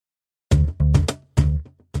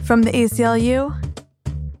From the ACLU,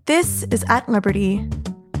 this is At Liberty.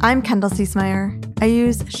 I'm Kendall Ciesmeyer. I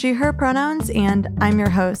use she, her pronouns, and I'm your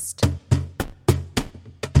host.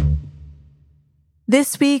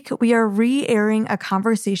 This week, we are re-airing a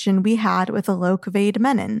conversation we had with Alok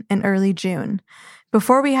Vaid-Menon in early June,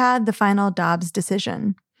 before we had the final Dobbs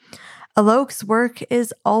decision. Alok's work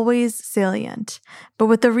is always salient, but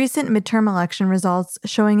with the recent midterm election results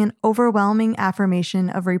showing an overwhelming affirmation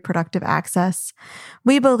of reproductive access,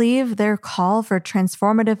 we believe their call for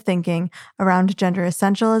transformative thinking around gender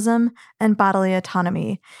essentialism and bodily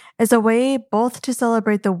autonomy is a way both to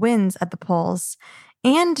celebrate the wins at the polls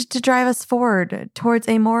and to drive us forward towards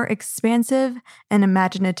a more expansive and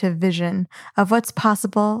imaginative vision of what's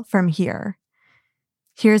possible from here.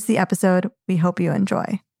 Here's the episode we hope you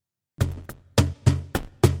enjoy.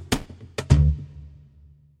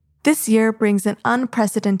 This year brings an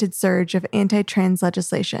unprecedented surge of anti-trans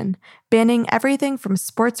legislation, banning everything from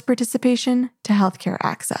sports participation to healthcare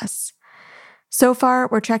access. So far,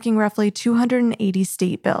 we're tracking roughly 280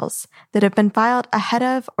 state bills that have been filed ahead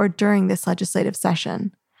of or during this legislative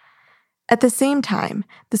session. At the same time,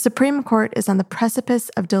 the Supreme Court is on the precipice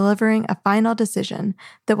of delivering a final decision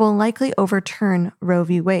that will likely overturn Roe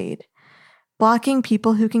v. Wade, blocking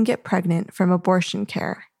people who can get pregnant from abortion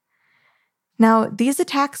care. Now, these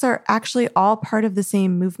attacks are actually all part of the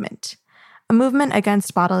same movement, a movement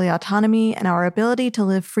against bodily autonomy and our ability to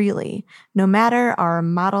live freely, no matter our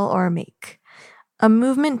model or make, a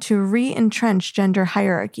movement to re-entrench gender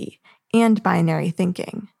hierarchy and binary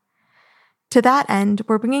thinking. To that end,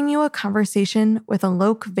 we're bringing you a conversation with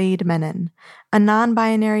Alok Vaid-Menon, a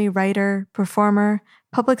non-binary writer, performer,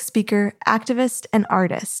 public speaker, activist, and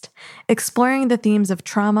artist, exploring the themes of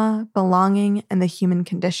trauma, belonging, and the human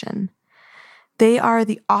condition. They are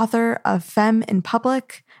the author of Femme in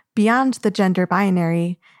Public, Beyond the Gender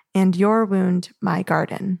Binary, and Your Wound, My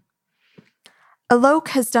Garden. Alok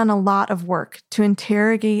has done a lot of work to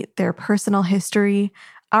interrogate their personal history,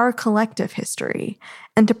 our collective history,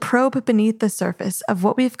 and to probe beneath the surface of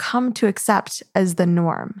what we've come to accept as the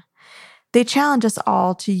norm. They challenge us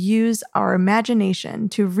all to use our imagination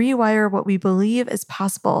to rewire what we believe is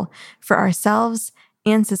possible for ourselves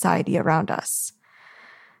and society around us.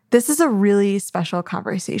 This is a really special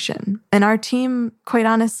conversation, and our team, quite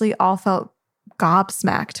honestly, all felt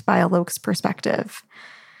gobsmacked by Alok's perspective.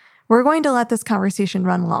 We're going to let this conversation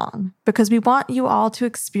run long because we want you all to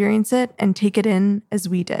experience it and take it in as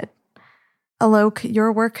we did. Alok,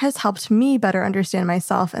 your work has helped me better understand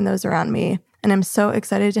myself and those around me, and I'm so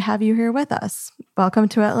excited to have you here with us. Welcome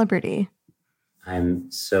to At Liberty.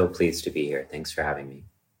 I'm so pleased to be here. Thanks for having me.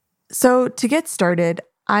 So to get started,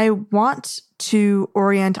 I want to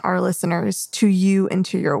orient our listeners to you and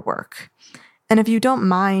to your work. And if you don't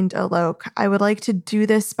mind, Alok, I would like to do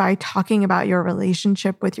this by talking about your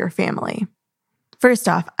relationship with your family. First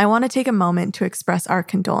off, I want to take a moment to express our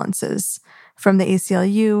condolences from the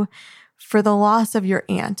ACLU for the loss of your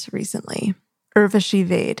aunt recently, Urvashi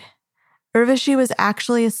Vaid. Urvashi was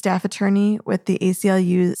actually a staff attorney with the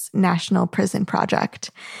ACLU's National Prison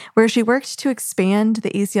Project, where she worked to expand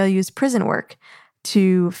the ACLU's prison work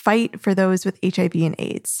to fight for those with HIV and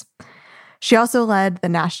AIDS. She also led the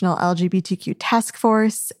National LGBTQ Task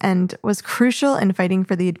Force and was crucial in fighting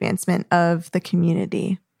for the advancement of the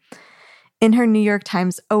community. In her New York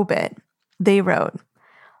Times obit, they wrote,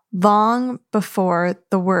 "Long before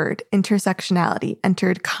the word intersectionality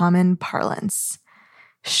entered common parlance,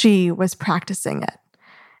 she was practicing it,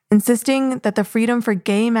 insisting that the freedom for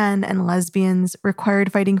gay men and lesbians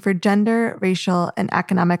required fighting for gender, racial, and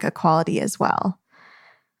economic equality as well."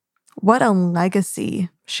 What a legacy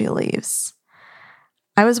she leaves.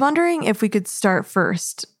 I was wondering if we could start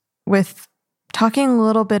first with talking a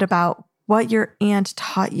little bit about what your aunt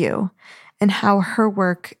taught you and how her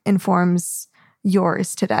work informs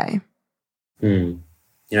yours today.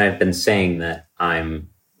 I've been saying that I'm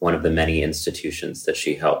one of the many institutions that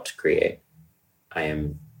she helped create. I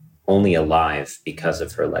am only alive because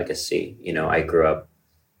of her legacy. I grew up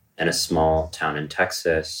in a small town in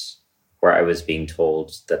Texas where I was being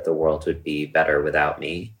told that the world would be better without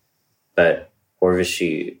me. But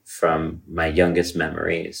Urvashi, from my youngest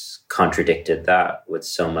memories, contradicted that with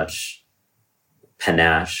so much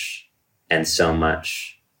panache and so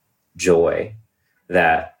much joy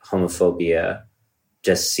that homophobia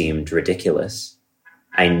just seemed ridiculous.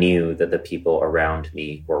 I knew that the people around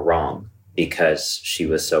me were wrong because she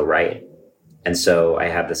was so right. And so I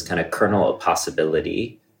had this kind of kernel of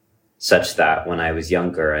possibility such that when I was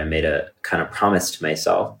younger, I made a kind of promise to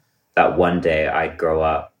myself that one day I'd grow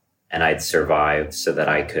up and I'd survive so that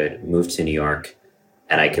I could move to New York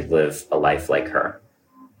and I could live a life like her.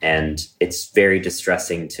 And it's very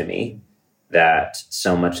distressing to me that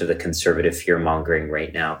so much of the conservative fear-mongering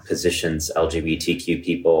right now positions LGBTQ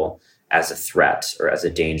people as a threat or as a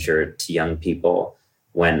danger to young people,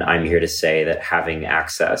 when I'm here to say that having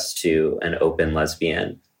access to an open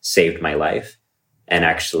lesbian saved my life. And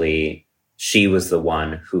actually, she was the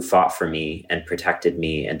one who fought for me and protected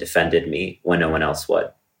me and defended me when no one else would.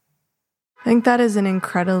 I think that is an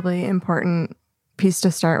incredibly important piece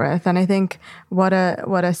to start with. And I think what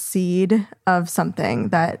a seed of something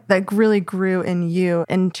that really grew in you.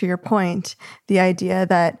 And to your point, the idea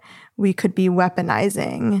that we could be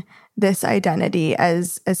weaponizing this identity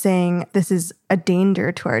as saying this is a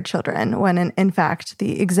danger to our children, when in fact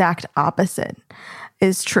the exact opposite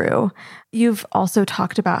is true. You've also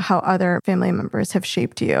talked about how other family members have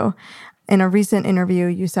shaped you. In a recent interview,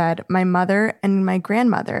 you said, "My mother and my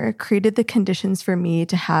grandmother created the conditions for me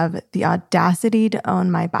to have the audacity to own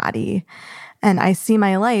my body. And I see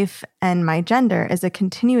my life and my gender as a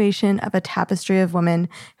continuation of a tapestry of women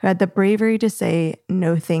who had the bravery to say,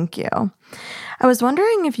 no, thank you." I was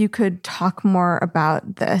wondering if you could talk more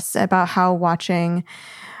about this, about how watching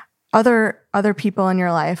other people in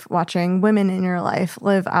your life, watching women in your life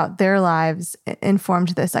live out their lives informed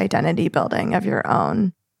this identity building of your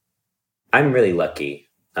own. I'm really lucky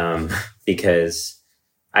because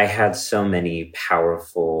I had so many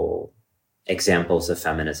powerful examples of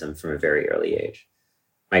feminism from a very early age.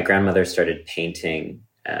 My grandmother started painting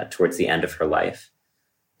towards the end of her life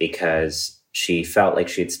because she felt like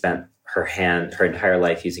she had spent her entire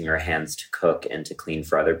life using her hands to cook and to clean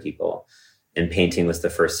for other people. And painting was the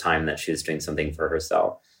first time that she was doing something for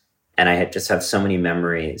herself. And I had just have so many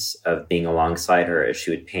memories of being alongside her as she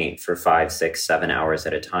would paint for 5, 6, 7 hours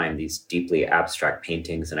at a time, these deeply abstract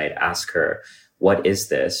paintings. And I'd ask her, "What is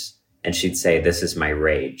this?" And she'd say, "This is my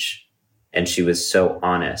rage." And she was so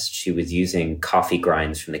honest. She was using coffee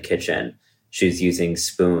grinds from the kitchen. She was using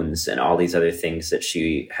spoons and all these other things that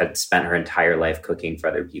she had spent her entire life cooking for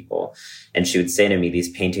other people. And she would say to me,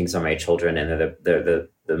 "These paintings are my children, and they're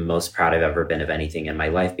the most proud I've ever been of anything in my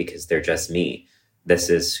life because they're just me. This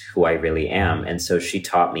is who I really am." And so she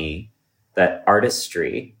taught me that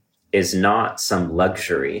artistry is not some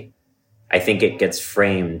luxury. I think it gets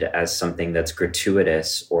framed as something that's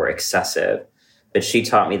gratuitous or excessive. But she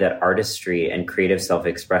taught me that artistry and creative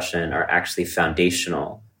self-expression are actually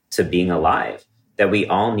foundational to being alive, that we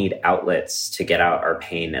all need outlets to get out our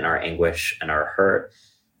pain and our anguish and our hurt.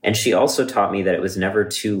 And she also taught me that it was never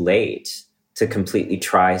too late to completely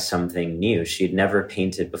try something new. She had never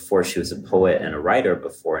painted before. She was a poet and a writer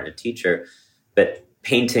before and a teacher, but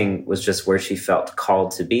painting was just where she felt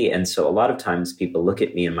called to be. And so a lot of times people look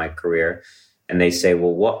at me in my career and they say,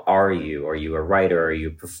 "Well, what are you? Are you a writer? Are you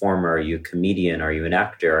a performer? Are you a comedian? Are you an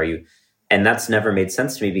actor? Are you?" And that's never made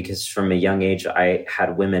sense to me because from a young age, I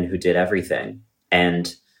had women who did everything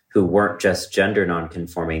and who weren't just gender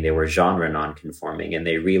nonconforming, they were genre nonconforming. And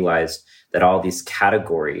they realized that all these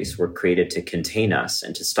categories were created to contain us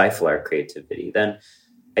and to stifle our creativity. Then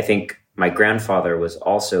I think my grandfather was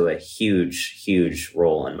also a huge, huge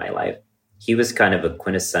role in my life. He was kind of a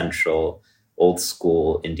quintessential old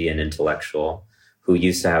school Indian intellectual who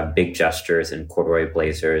used to have big gestures and corduroy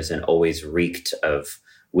blazers and always reeked of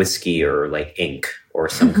whiskey or like ink or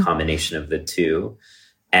some combination of the two.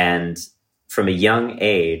 And from a young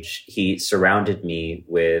age, he surrounded me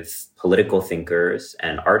with political thinkers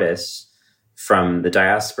and artists from the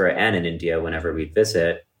diaspora and in India whenever we'd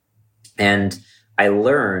visit. And I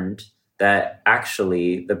learned that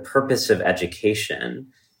actually the purpose of education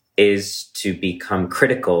is to become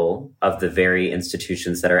critical of the very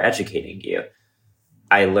institutions that are educating you.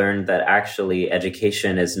 I learned that actually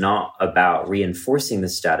education is not about reinforcing the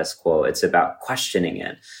status quo, it's about questioning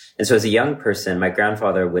it. And so as a young person, my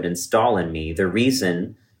grandfather would install in me the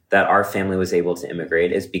reason that our family was able to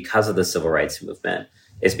immigrate is because of the civil rights movement,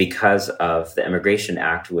 is because of the Immigration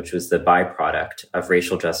Act, which was the byproduct of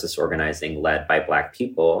racial justice organizing led by Black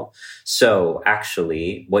people. So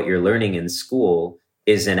actually, what you're learning in school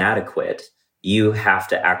is inadequate. You have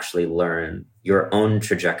to actually learn your own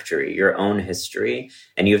trajectory, your own history,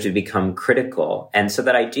 and you have to become critical. And so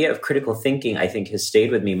that idea of critical thinking, I think, has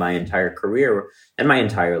stayed with me my entire career and my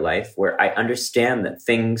entire life, where I understand that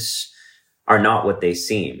things are not what they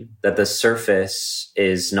seem, that the surface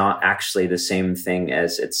is not actually the same thing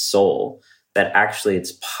as its soul, that actually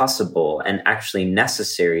it's possible and actually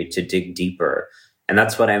necessary to dig deeper. And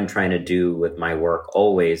that's what I'm trying to do with my work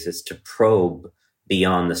always, is to probe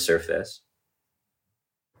beyond the surface.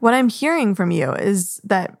 What I'm hearing from you is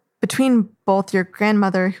that between both your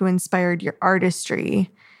grandmother who inspired your artistry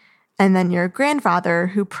and then your grandfather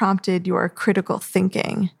who prompted your critical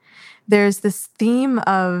thinking, there's this theme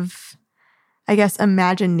of, I guess,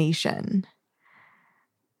 imagination.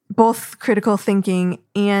 Both critical thinking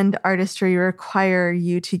and artistry require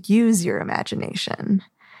you to use your imagination.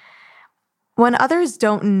 When others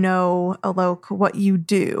don't know, Alok, what you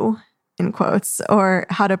do, in quotes, or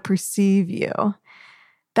how to perceive you,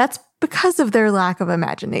 that's because of their lack of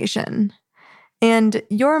imagination. And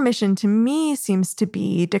your mission to me seems to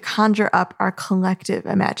be to conjure up our collective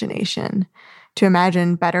imagination, to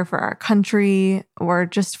imagine better for our country or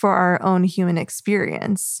just for our own human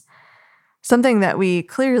experience. Something that we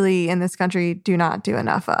clearly in this country do not do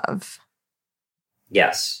enough of.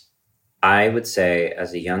 Yes. I would say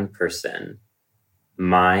as a young person,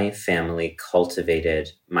 my family cultivated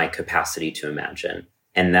my capacity to imagine.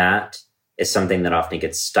 And that is something that often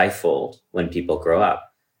gets stifled when people grow up.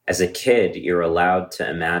 As a kid, you're allowed to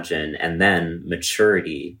imagine, and then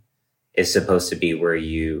maturity is supposed to be where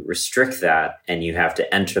you restrict that and you have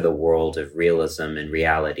to enter the world of realism and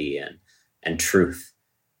reality and truth.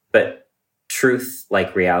 But truth,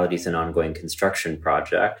 like reality, is an ongoing construction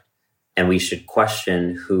project, and we should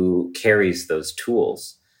question who carries those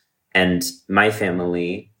tools. And my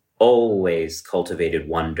family always cultivated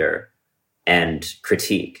wonder and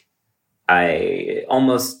critique. I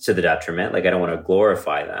almost to the detriment, like I don't want to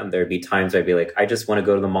glorify them. There'd be times I'd be like, I just want to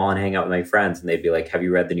go to the mall and hang out with my friends. And they'd be like, have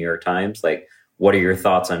you read the New York Times? Like, what are your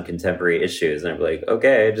thoughts on contemporary issues? And I'd be like,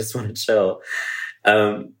 okay, I just want to chill.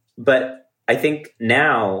 But I think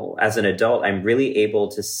now as an adult, I'm really able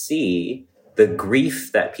to see the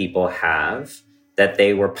grief that people have that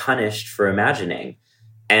they were punished for imagining.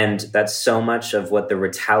 And that's so much of what the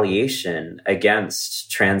retaliation against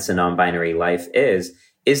trans and non-binary life is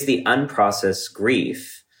the unprocessed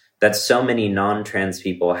grief that so many non-trans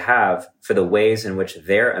people have for the ways in which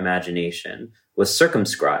their imagination was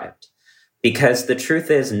circumscribed. Because the truth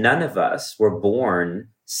is, none of us were born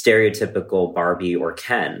stereotypical Barbie or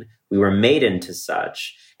Ken. We were made into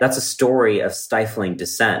such. That's a story of stifling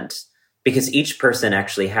dissent, because each person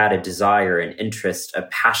actually had a desire, an interest, a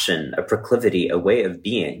passion, a proclivity, a way of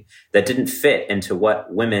being that didn't fit into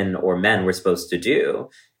what women or men were supposed to do.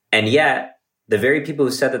 And yet, the very people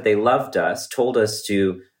who said that they loved us told us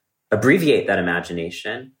to abbreviate that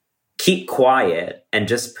imagination, keep quiet, and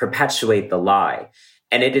just perpetuate the lie.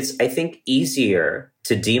 And it is, I think, easier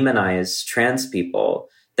to demonize trans people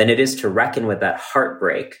than it is to reckon with that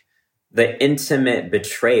heartbreak, the intimate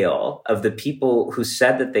betrayal of the people who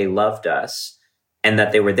said that they loved us and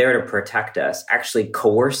that they were there to protect us, actually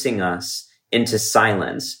coercing us into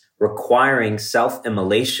silence, requiring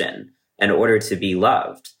self-immolation in order to be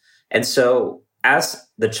loved. And so as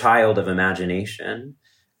the child of imagination,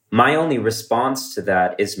 my only response to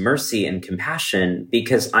that is mercy and compassion,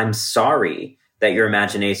 because I'm sorry that your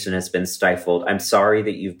imagination has been stifled. I'm sorry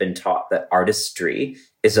that you've been taught that artistry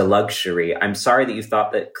is a luxury. I'm sorry that you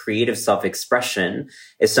thought that creative self-expression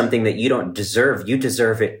is something that you don't deserve. You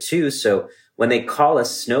deserve it too. So when they call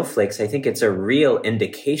us snowflakes, I think it's a real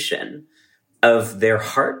indication of their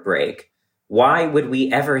heartbreak. Why would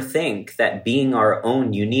we ever think that being our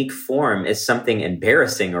own unique form is something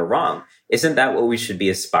embarrassing or wrong? Isn't that what we should be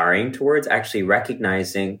aspiring towards, actually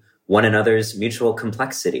recognizing one another's mutual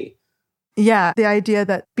complexity? Yeah, the idea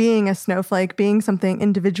that being a snowflake, being something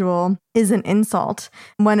individual is an insult,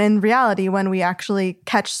 when in reality, when we actually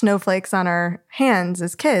catch snowflakes on our hands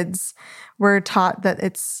as kids, we're taught that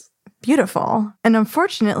it's beautiful. And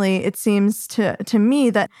unfortunately, it seems to me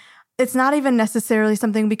that it's not even necessarily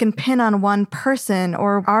something we can pin on one person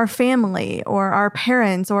or our family or our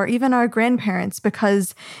parents or even our grandparents,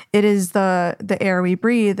 because it is the air we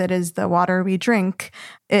breathe, it is the water we drink,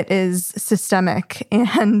 it is systemic,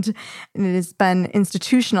 and it has been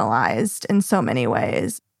institutionalized in so many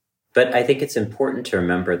ways. But I think it's important to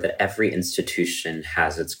remember that every institution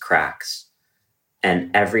has its cracks and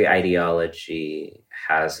every ideology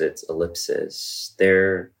has its ellipses.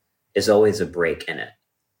 There is always a break in it.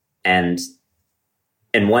 And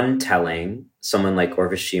in one telling, someone like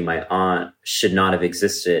Urvashi, my aunt, should not have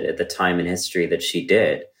existed at the time in history that she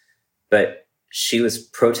did. But she was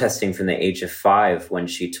protesting from the age of 5 when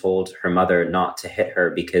she told her mother not to hit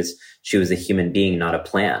her because she was a human being, not a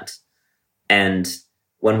plant. And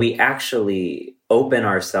when we actually open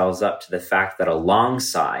ourselves up to the fact that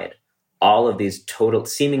alongside all of these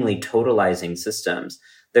seemingly totalizing systems,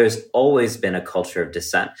 there's always been a culture of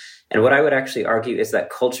dissent. And what I would actually argue is that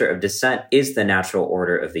culture of dissent is the natural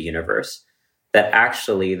order of the universe. That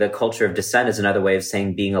actually the culture of dissent is another way of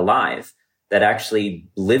saying being alive. That actually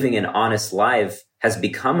living an honest life has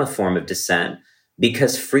become a form of dissent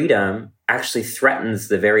because freedom actually threatens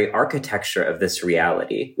the very architecture of this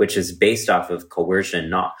reality, which is based off of coercion,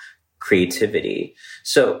 not creativity.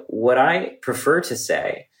 So what I prefer to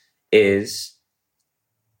say is,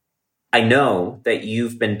 I know that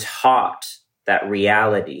you've been taught that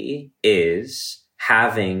reality is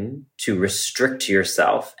having to restrict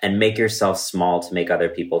yourself and make yourself small to make other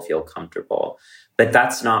people feel comfortable. But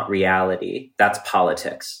that's not reality. That's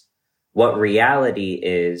politics. What reality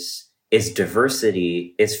is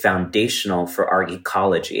diversity is foundational for our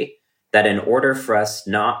ecology. That in order for us,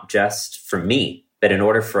 not just for me, but in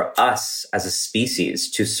order for us as a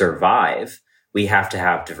species to survive, we have to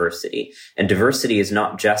have diversity. And diversity is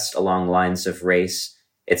not just along lines of race,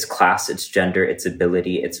 it's class, it's gender, it's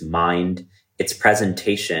ability, it's mind, it's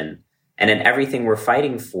presentation. And in everything we're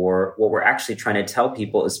fighting for, what we're actually trying to tell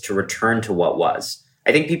people is to return to what was.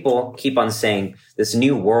 I think people keep on saying this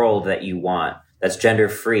new world that you want, that's gender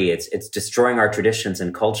free, it's destroying our traditions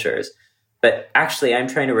and cultures. But actually, I'm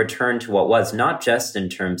trying to return to what was, not just in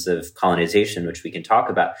terms of colonization, which we can talk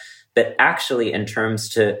about, but actually in terms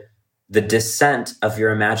to the descent of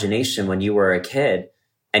your imagination when you were a kid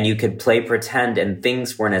and you could play pretend and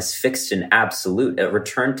things weren't as fixed and absolute. It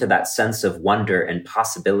returned to that sense of wonder and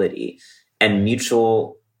possibility and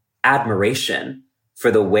mutual admiration for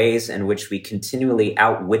the ways in which we continually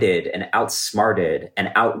outwitted and outsmarted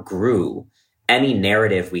and outgrew any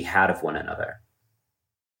narrative we had of one another.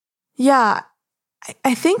 Yeah,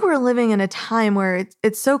 I think we're living in a time where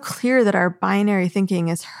it's so clear that our binary thinking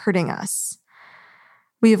is hurting us.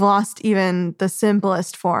 We've lost even the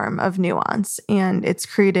simplest form of nuance, and it's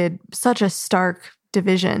created such a stark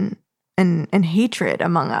division and hatred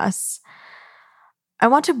among us. I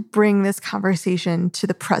want to bring this conversation to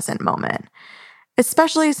the present moment,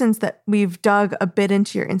 especially since that we've dug a bit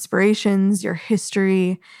into your inspirations, your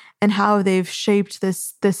history, and how they've shaped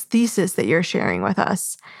this thesis that you're sharing with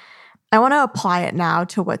us. I want to apply it now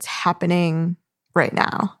to what's happening right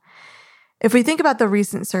now. If we think about the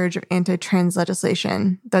recent surge of anti-trans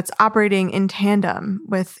legislation that's operating in tandem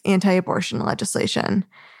with anti-abortion legislation,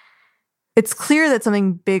 it's clear that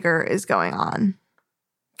something bigger is going on.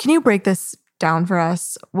 Can you break this down for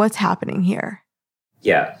us? What's happening here?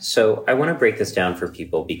 Yeah, so I want to break this down for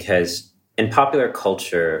people because in popular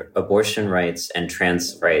culture, abortion rights and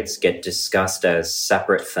trans rights get discussed as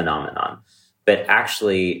separate phenomenon. But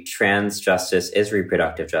actually, trans justice is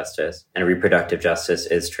reproductive justice, and reproductive justice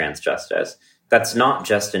is trans justice. That's not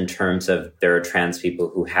just in terms of there are trans people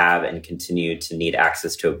who have and continue to need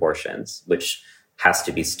access to abortions, which has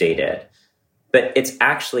to be stated. But it's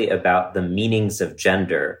actually about the meanings of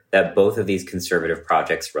gender that both of these conservative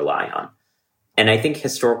projects rely on. And I think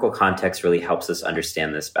historical context really helps us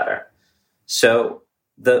understand this better. So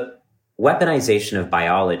the weaponization of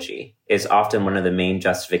biology is often one of the main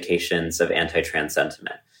justifications of anti-trans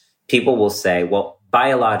sentiment. People will say, well,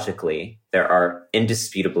 biologically, there are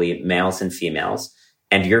indisputably males and females,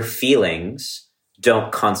 and your feelings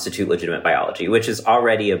don't constitute legitimate biology, which is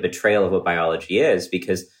already a betrayal of what biology is,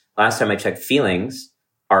 because last time I checked, feelings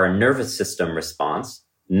are a nervous system response.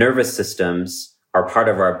 Nervous systems are part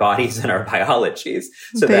of our bodies and our biologies.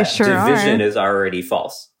 So They that sure division are. is already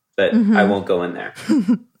false, but I won't go in there.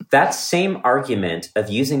 That same argument of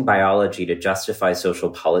using biology to justify social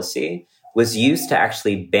policy was used to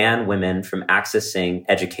actually ban women from accessing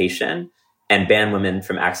education and ban women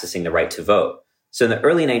from accessing the right to vote. So in the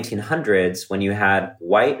early 1900s, when you had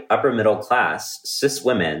white, upper middle class, cis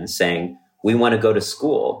women saying, we want to go to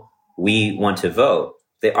school, we want to vote,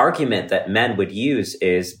 the argument that men would use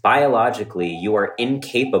is biologically, you are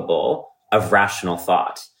incapable of rational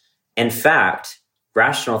thought. In fact,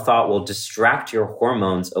 rational thought will distract your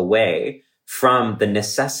hormones away from the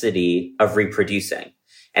necessity of reproducing.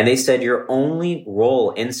 And they said your only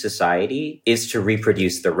role in society is to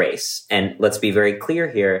reproduce the race. And let's be very clear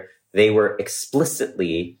here, they were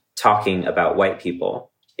explicitly talking about white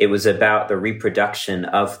people. It was about the reproduction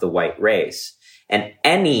of the white race. And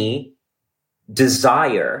any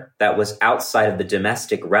desire that was outside of the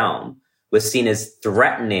domestic realm was seen as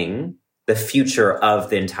threatening the future of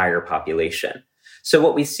the entire population. So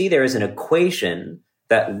what we see there is an equation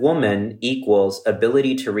that woman equals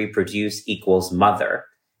ability to reproduce equals mother.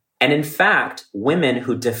 And in fact, women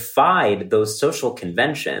who defied those social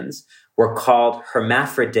conventions were called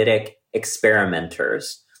hermaphroditic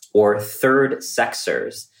experimenters or third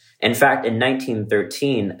sexers. In fact, in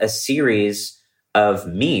 1913, a series of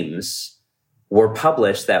memes were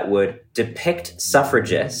published that would depict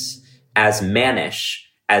suffragists as mannish,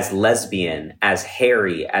 as lesbian, as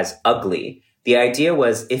hairy, as ugly. The idea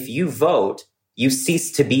was if you vote, you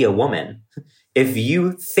cease to be a woman. If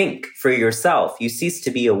you think for yourself, you cease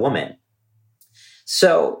to be a woman.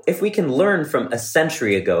 So if we can learn from a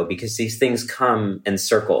century ago, because these things come in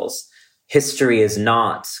circles, history is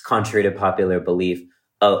not, contrary to popular belief,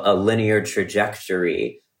 a linear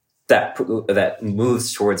trajectory that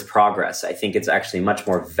moves towards progress. I think it's actually much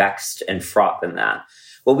more vexed and fraught than that.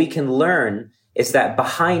 What we can learn is that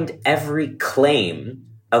behind every claim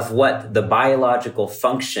of what the biological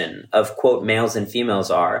function of, quote, males and females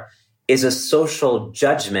are, is a social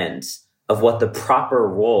judgment of what the proper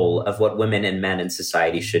role of what women and men in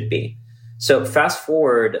society should be. So fast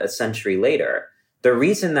forward a century later, the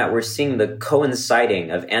reason that we're seeing the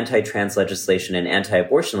coinciding of anti-trans legislation and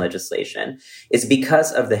anti-abortion legislation is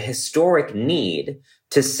because of the historic need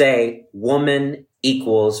to say woman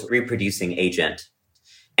equals reproducing agent.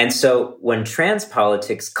 And so when trans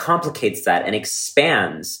politics complicates that and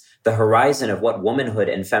expands the horizon of what womanhood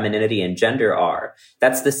and femininity and gender are,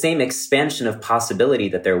 that's the same expansion of possibility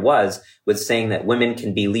that there was with saying that women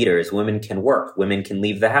can be leaders, women can work, women can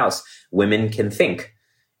leave the house, women can think.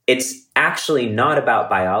 It's actually not about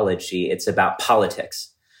biology, it's about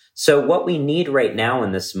politics. So what we need right now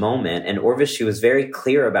in this moment, and Urvashi was very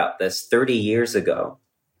clear about this 30 years ago,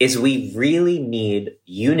 is we really need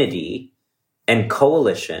unity and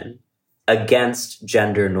coalition against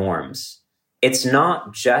gender norms. It's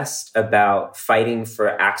not just about fighting for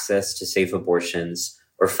access to safe abortions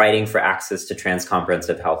or fighting for access to trans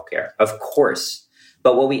comprehensive healthcare, of course.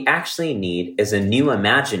 But what we actually need is a new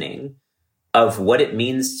imagining of what it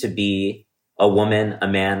means to be a woman, a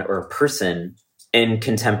man, or a person in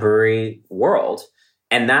contemporary world.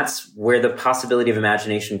 And that's where the possibility of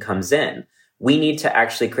imagination comes in. We need to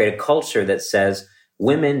actually create a culture that says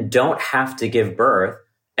women don't have to give birth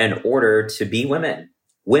in order to be women.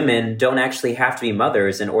 Women don't actually have to be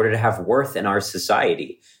mothers in order to have worth in our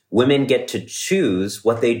society. Women get to choose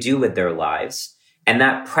what they do with their lives. And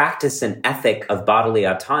that practice and ethic of bodily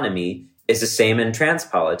autonomy is the same in trans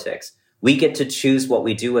politics. We get to choose what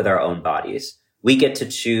we do with our own bodies. We get to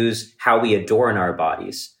choose how we adorn our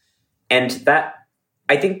bodies. And that,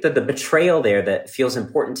 I think that the betrayal there that feels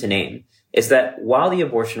important to name is that while the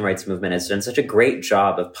abortion rights movement has done such a great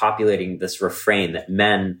job of populating this refrain that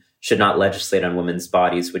men should not legislate on women's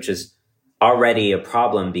bodies, which is already a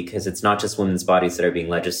problem because it's not just women's bodies that are being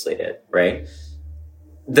legislated, right?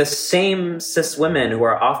 The same cis women who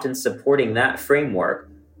are often supporting that framework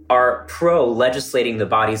are pro-legislating the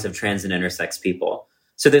bodies of trans and intersex people.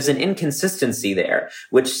 So there's an inconsistency there,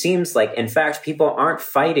 which seems like, in fact, people aren't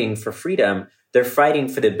fighting for freedom. They're fighting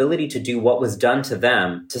for the ability to do what was done to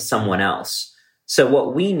them to someone else. So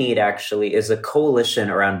what we need actually is a coalition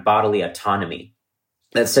around bodily autonomy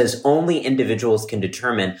that says only individuals can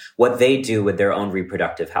determine what they do with their own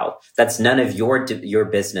reproductive health. That's none of your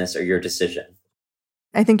business or your decision.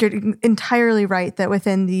 I think you're entirely right that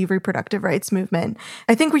within the reproductive rights movement,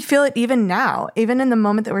 I think we feel it even now, even in the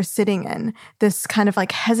moment that we're sitting in, this kind of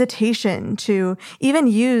like hesitation to even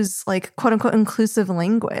use like quote unquote inclusive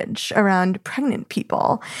language around pregnant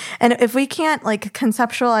people. And if we can't like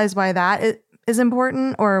conceptualize why that is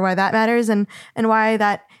important or why that matters and why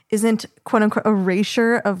that isn't quote unquote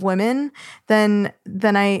erasure of women, then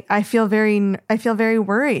I feel very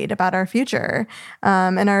worried about our future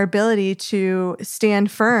and our ability to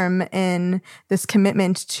stand firm in this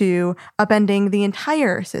commitment to upending the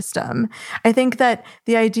entire system. I think that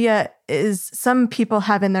the idea is some people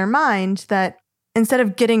have in their mind that instead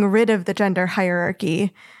of getting rid of the gender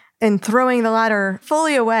hierarchy and throwing the latter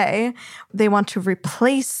fully away, they want to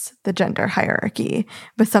replace the gender hierarchy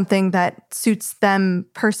with something that suits them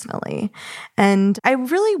personally. And I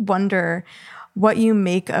really wonder what you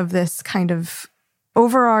make of this kind of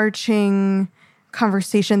overarching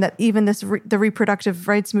conversation that even the reproductive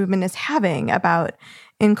rights movement is having about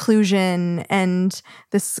inclusion and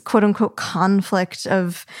this quote unquote conflict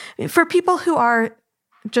for people who are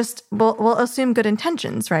just, we'll assume good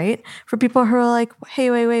intentions, right? For people who are like,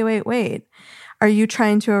 hey, wait. Are you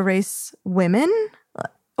trying to erase women?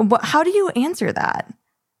 How do you answer that?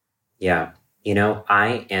 Yeah.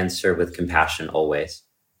 I answer with compassion always.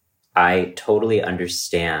 I totally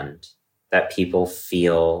understand that people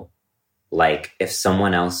feel like if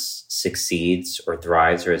someone else succeeds or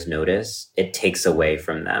thrives or is noticed, it takes away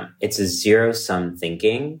from them. It's a zero-sum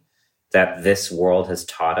thinking that this world has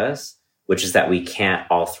taught us, which is that we can't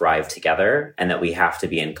all thrive together and that we have to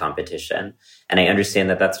be in competition. And I understand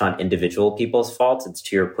that that's not individual people's fault. It's,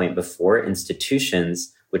 to your point before,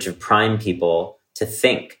 institutions which have primed people to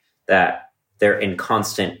think that they're in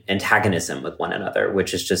constant antagonism with one another,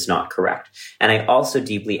 which is just not correct. And I also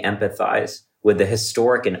deeply empathize with the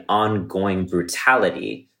historic and ongoing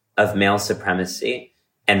brutality of male supremacy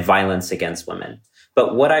and violence against women.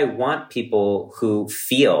 But what I want people who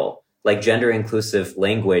feel like gender inclusive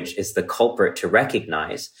language is the culprit to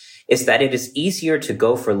recognize is that it is easier to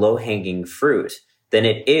go for low-hanging fruit than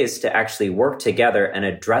it is to actually work together and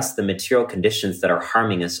address the material conditions that are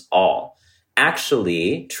harming us all.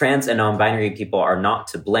 Actually, trans and non-binary people are not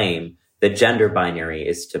to blame. The gender binary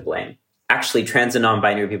is to blame. Actually, trans and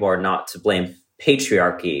non-binary people are not to blame.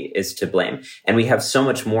 Patriarchy is to blame. And we have so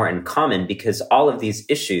much more in common because all of these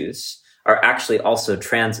issues are actually also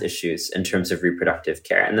trans issues in terms of reproductive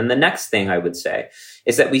care. And then the next thing I would say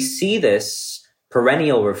is that we see this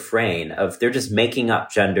perennial refrain of they're just making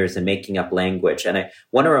up genders and making up language. And I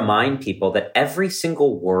want to remind people that every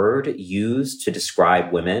single word used to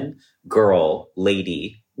describe women, girl,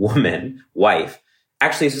 lady, woman, wife,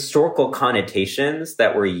 actually has historical connotations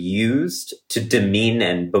that were used to demean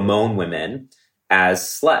and bemoan women as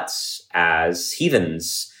sluts, as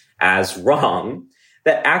heathens, as wrong,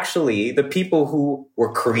 that actually the people who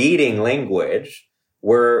were creating language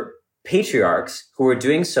were patriarchs who were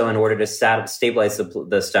doing so in order to stabilize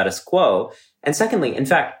the status quo. And secondly, in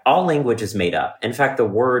fact, all language is made up. In fact, the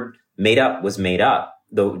word made up was made up,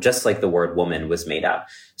 though just like the word woman was made up.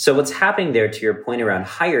 So what's happening there, to your point around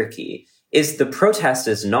hierarchy, is the protest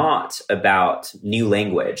is not about new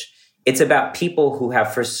language. It's about people who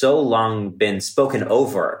have for so long been spoken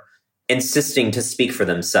over, insisting to speak for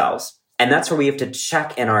themselves. And that's where we have to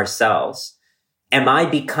check in ourselves. Am I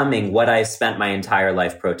becoming what I've spent my entire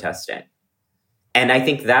life protesting? And I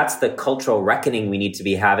think that's the cultural reckoning we need to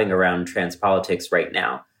be having around trans politics right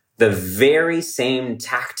now. The very same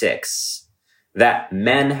tactics that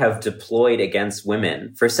men have deployed against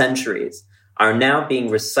women for centuries are now being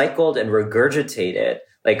recycled and regurgitated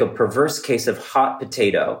like a perverse case of hot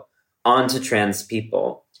potato onto trans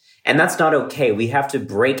people. And that's not okay. We have to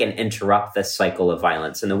break and interrupt this cycle of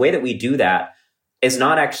violence. And the way that we do that is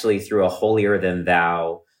not actually through a holier than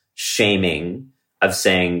thou shaming of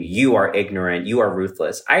saying you are ignorant, you are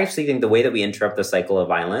ruthless. I actually think the way that we interrupt the cycle of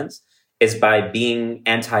violence is by being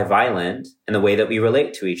anti-violent in the way that we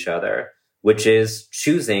relate to each other, which is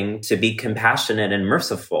choosing to be compassionate and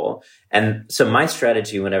merciful. And so my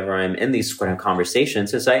strategy whenever I'm in these kind of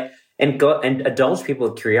conversations is I go and indulge people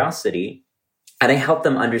with curiosity, and I help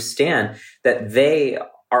them understand that they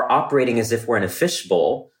are operating as if we're in a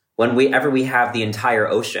fishbowl whenever we have the entire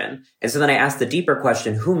ocean. And so then I ask the deeper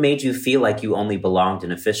question, who made you feel like you only belonged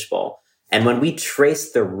in a fishbowl? And when we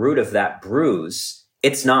trace the root of that bruise,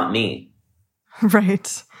 it's not me.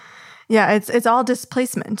 Right. Yeah, it's all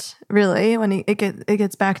displacement, really, when it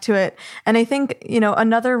gets back to it. And I think,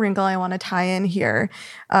 another wrinkle I want to tie in here,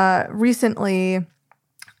 recently,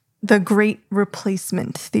 the Great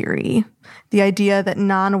Replacement theory, the idea that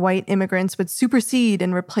non-white immigrants would supersede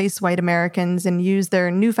and replace white Americans and use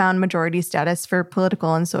their newfound majority status for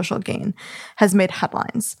political and social gain, has made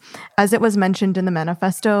headlines. As it was mentioned in the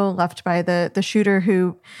manifesto left by the shooter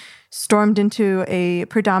who stormed into a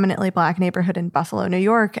predominantly Black neighborhood in Buffalo, New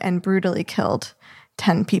York, and brutally killed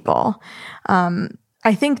 10 people.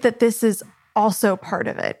 I think that this is also part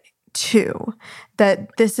of it, too,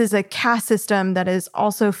 that this is a caste system that is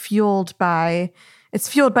also fueled by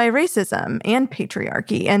racism and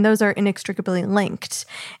patriarchy, and those are inextricably linked.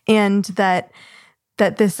 And that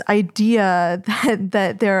this idea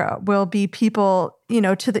that there will be people,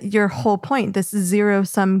 your whole point, this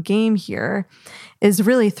zero-sum game here is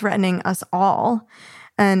really threatening us all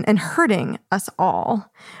and hurting us all,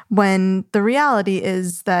 when the reality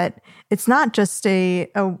is that it's not just a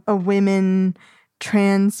women,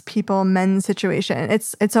 trans people, men situation.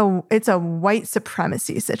 It's a white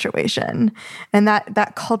supremacy situation. And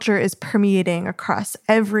that culture is permeating across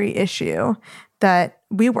every issue that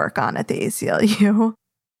we work on at the ACLU.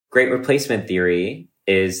 Great Replacement theory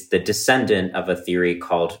is the descendant of a theory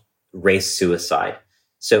called race suicide.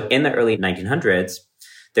 So in the early 1900s,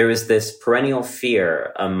 there was this perennial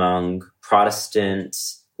fear among Protestant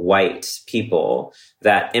white people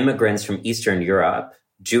that immigrants from Eastern Europe,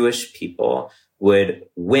 Jewish people, would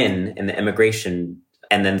win in the immigration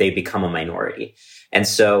and then they become a minority. And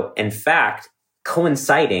so, in fact,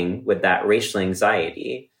 coinciding with that racial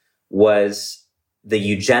anxiety was the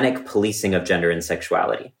eugenic policing of gender and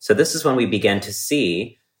sexuality. So this is when we began to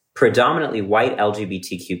see predominantly white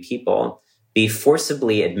LGBTQ people be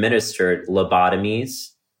forcibly administered lobotomies,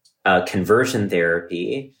 conversion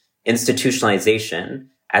therapy, institutionalization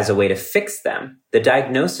as a way to fix them. The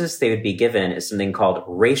diagnosis they would be given is something called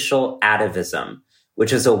racial atavism,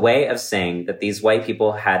 which is a way of saying that these white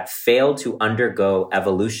people had failed to undergo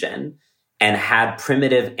evolution and had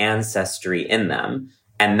primitive ancestry in them.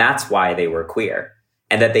 And that's why they were queer,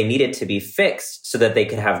 and that they needed to be fixed so that they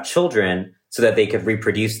could have children, so that they could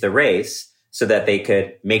reproduce the race, so that they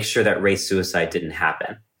could make sure that race suicide didn't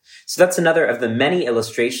happen. So that's another of the many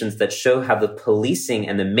illustrations that show how the policing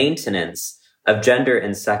and the maintenance of gender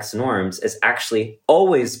and sex norms has actually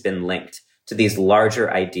always been linked to these larger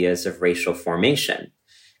ideas of racial formation.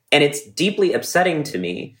 And it's deeply upsetting to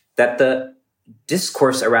me that the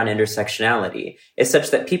discourse around intersectionality is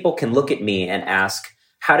such that people can look at me and ask,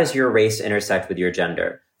 how does your race intersect with your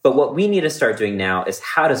gender? But what we need to start doing now is,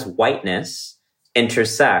 how does whiteness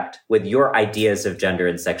intersect with your ideas of gender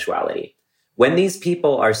and sexuality? When these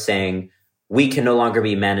people are saying, we can no longer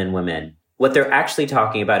be men and women, what they're actually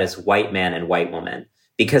talking about is white man and white woman.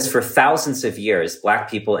 Because for thousands of years,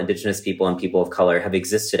 Black people, Indigenous people, and people of color have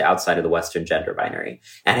existed outside of the Western gender binary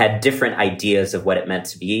and had different ideas of what it meant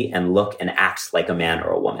to be and look and act like a man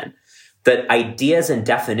or a woman. The ideas and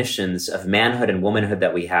definitions of manhood and womanhood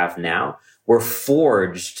that we have now were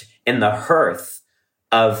forged in the hearth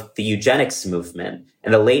of the eugenics movement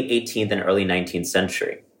in the late 18th and early 19th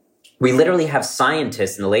century. We literally have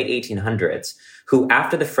scientists in the late 1800s who,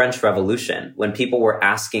 after the French Revolution, when people were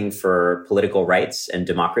asking for political rights and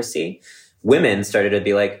democracy, women started to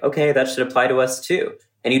be like, okay, that should apply to us too.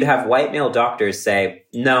 And you'd have white male doctors say,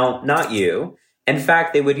 no, not you. In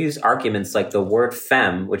fact, they would use arguments like the word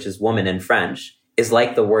femme, which is woman in French, is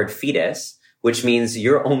like the word fetus, which means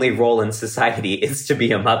your only role in society is to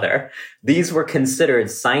be a mother. These were considered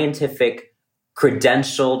scientific,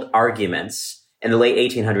 credentialed arguments in the late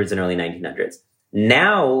 1800s and early 1900s.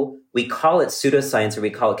 Now we call it pseudoscience or we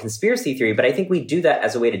call it conspiracy theory, but I think we do that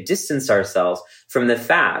as a way to distance ourselves from the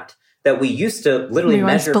fact that we used to literally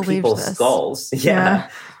measure people's skulls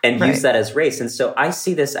and use that as race. And so I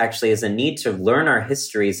see this actually as a need to learn our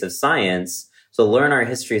histories of science, to learn our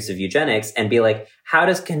histories of eugenics and be like, how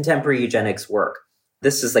does contemporary eugenics work?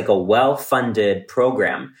 This is like a well-funded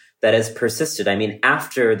program that has persisted. I mean,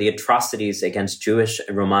 after the atrocities against Jewish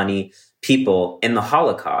and Romani people in the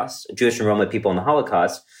Holocaust, Jewish and Roma people in the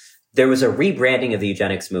Holocaust, there was a rebranding of the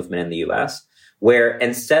eugenics movement in the US, where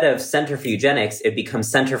instead of Center for Eugenics, it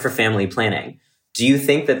becomes Center for Family Planning. Do you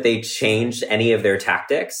think that they changed any of their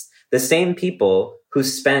tactics? The same people who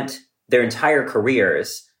spent their entire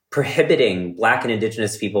careers prohibiting Black and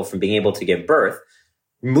Indigenous people from being able to give birth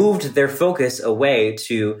moved their focus away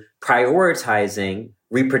to prioritizing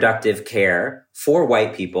reproductive care for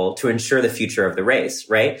white people to ensure the future of the race,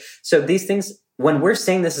 right? So these things, when we're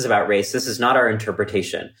saying this is about race, this is not our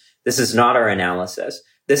interpretation. This is not our analysis.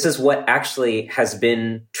 This is what actually has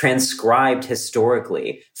been transcribed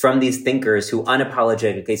historically from these thinkers who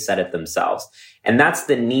unapologetically said it themselves. And that's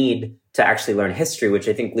the need to actually learn history, which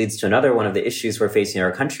I think leads to another one of the issues we're facing in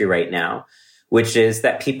our country right now, which is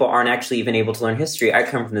that people aren't actually even able to learn history. I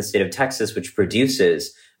come from the state of Texas, which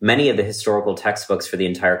produces many of the historical textbooks for the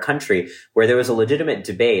entire country, where there was a legitimate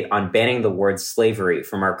debate on banning the word slavery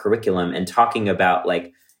from our curriculum and talking about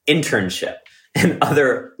like internship and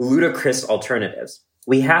other ludicrous alternatives.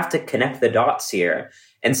 We have to connect the dots here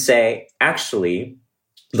and say, actually,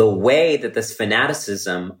 the way that this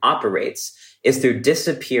fanaticism operates is through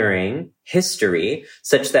disappearing history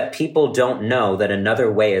such that people don't know that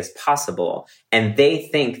another way is possible. And they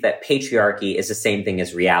think that patriarchy is the same thing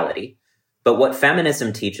as reality. But what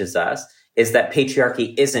feminism teaches us is that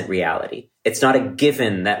patriarchy isn't reality. It's not a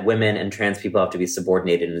given that women and trans people have to be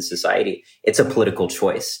subordinated in society. It's a political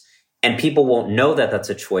choice. And people won't know that that's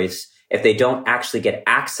a choice if they don't actually get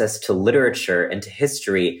access to literature and to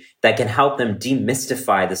history that can help them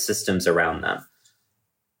demystify the systems around them.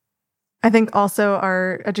 I think also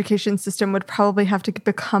our education system would probably have to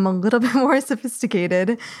become a little bit more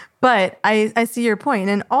sophisticated. But I see your point.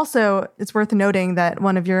 And also, it's worth noting that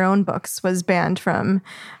one of your own books was banned from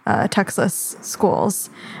Texas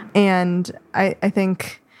schools. And I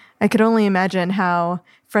think I could only imagine how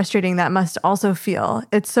frustrating that must also feel.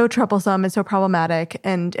 It's so troublesome, it's so problematic.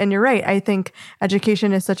 And you're right. I think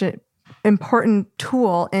education is such an important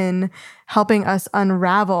tool in helping us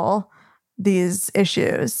unravel these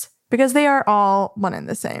issues, because they are all one and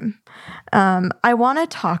the same. I want to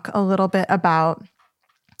talk a little bit about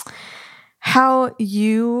how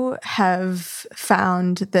you have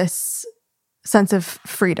found this sense of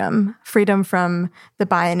freedom from the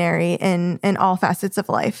binary in all facets of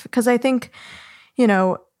life. Because I think,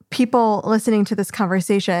 people listening to this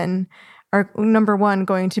conversation are, number one,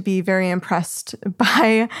 going to be very impressed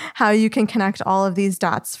by how you can connect all of these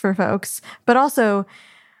dots for folks. But also,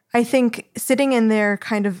 I think sitting in their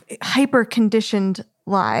kind of hyper-conditioned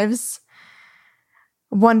lives,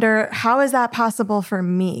 wonder, how is that possible for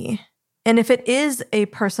me? And if it is a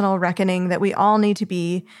personal reckoning that we all need to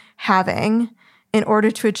be having in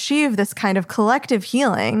order to achieve this kind of collective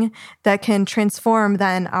healing that can transform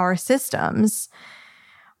then our systems,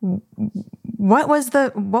 what was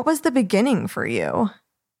the beginning for you?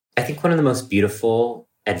 I think one of the most beautiful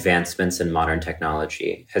advancements in modern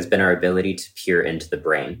technology has been our ability to peer into the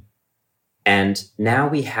brain. And now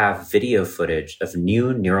we have video footage of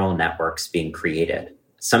new neural networks being created.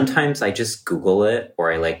 Sometimes I just Google it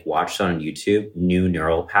or I watch on YouTube, new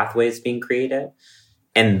neural pathways being created.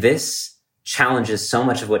 And this challenges so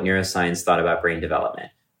much of what neuroscience thought about brain development.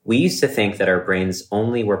 We used to think that our brains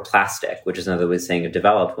only were plastic, which is another way of saying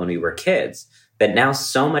developed when we were kids. But now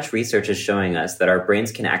so much research is showing us that our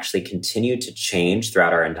brains can actually continue to change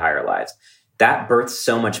throughout our entire lives. That births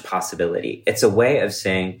so much possibility. It's a way of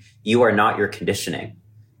saying you are not your conditioning,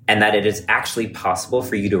 and that it is actually possible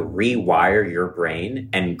for you to rewire your brain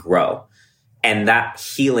and grow. And that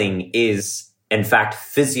healing is, in fact,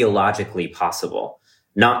 physiologically possible,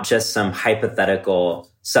 not just some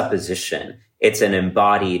hypothetical supposition. It's an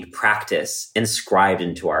embodied practice inscribed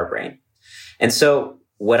into our brain. And so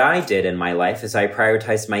what I did in my life is I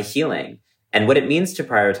prioritized my healing. And what it means to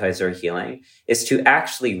prioritize our healing is to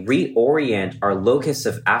actually reorient our locus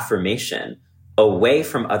of affirmation away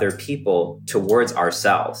from other people towards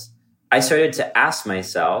ourselves. I started to ask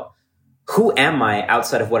myself, who am I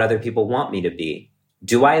outside of what other people want me to be?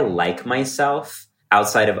 Do I like myself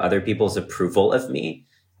outside of other people's approval of me?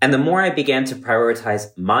 And the more I began to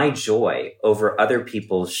prioritize my joy over other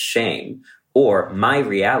people's shame, or my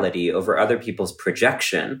reality over other people's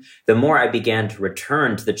projection, the more I began to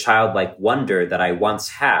return to the childlike wonder that I once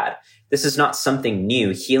had. This is not something new.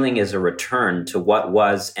 Healing is a return to what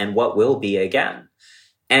was and what will be again.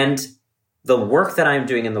 And the work that I'm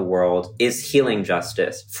doing in the world is healing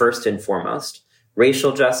justice, first and foremost.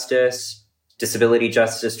 Racial justice, disability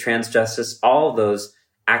justice, trans justice, all of those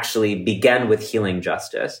actually begin with healing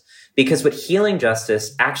justice. Because what healing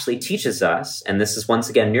justice actually teaches us, and this is once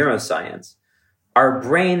again neuroscience, our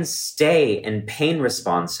brains stay in pain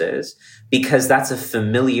responses because that's a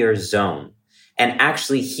familiar zone. And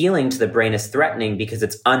actually healing to the brain is threatening because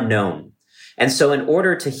it's unknown. And so in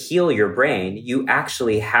order to heal your brain, you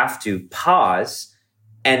actually have to pause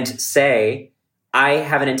and say, I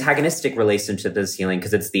have an antagonistic relationship to this healing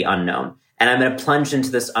because it's the unknown. And I'm going to plunge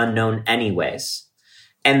into this unknown anyways.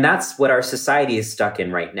 And that's what our society is stuck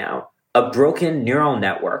in right now. A broken neural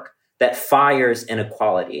network that fires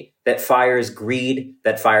inequality, that fires greed,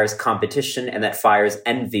 that fires competition, and that fires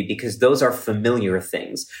envy, because those are familiar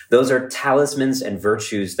things. Those are talismans and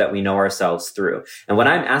virtues that we know ourselves through. And what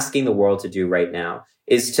I'm asking the world to do right now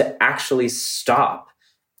is to actually stop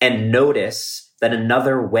and notice that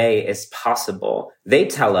another way is possible. They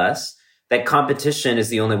tell us that competition is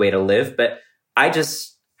the only way to live, but I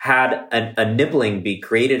just had a nibbling be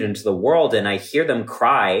created into the world, and I hear them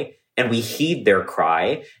cry, and we heed their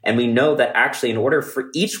cry. And we know that actually in order for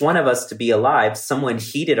each one of us to be alive, someone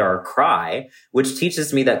heeded our cry, which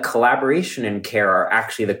teaches me that collaboration and care are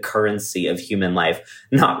actually the currency of human life,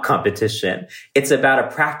 not competition. It's about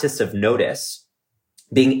a practice of notice,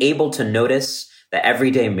 being able to notice the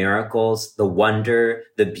everyday miracles, the wonder,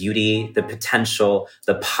 the beauty, the potential,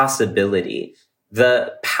 the possibility,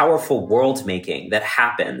 the powerful world making that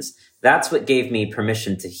happens. That's what gave me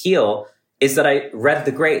permission to heal, is that I read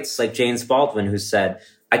the greats like James Baldwin, who said,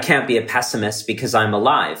 I can't be a pessimist because I'm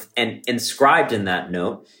alive. And inscribed in that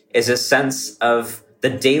note is a sense of the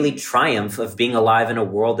daily triumph of being alive in a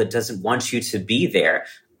world that doesn't want you to be there.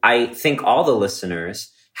 I think all the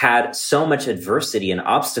listeners had so much adversity and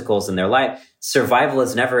obstacles in their life. Survival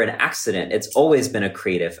is never an accident. It's always been a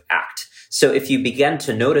creative act. So if you begin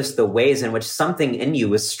to notice the ways in which something in you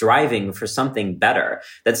was striving for something better,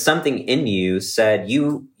 that something in you said,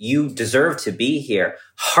 you deserve to be here,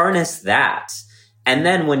 harness that. And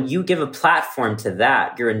then when you give a platform to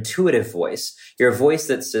that, your intuitive voice, your voice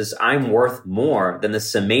that says, I'm worth more than the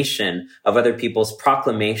summation of other people's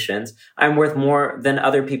proclamations. I'm worth more than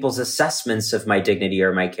other people's assessments of my dignity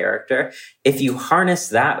or my character. If you harness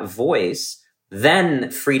that voice,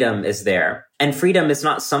 then freedom is there. And freedom is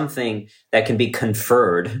not something that can be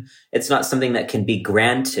conferred. It's not something that can be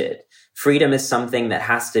granted. Freedom is something that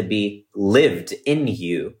has to be lived in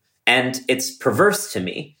you. And it's perverse to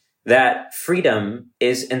me that freedom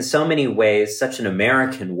is in so many ways such an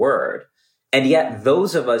American word. And yet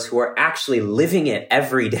those of us who are actually living it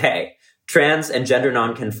every day, trans and gender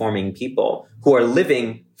nonconforming people who are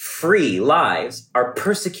living free lives, are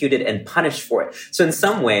persecuted and punished for it. So in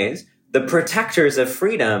some ways, the protectors of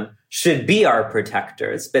freedom should be our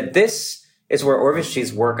protectors. But this is where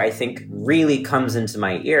Urvashi's work, I think, really comes into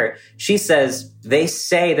my ear. She says, they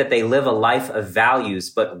say that they live a life of values,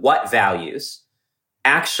 but what values?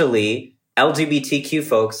 Actually, LGBTQ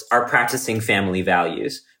folks are practicing family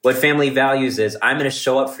values. What family values is, I'm going to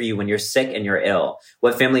show up for you when you're sick and you're ill.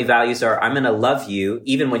 What family values are, I'm going to love you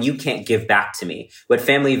even when you can't give back to me. What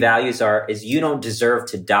family values are, is you don't deserve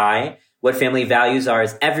to die. What family values are,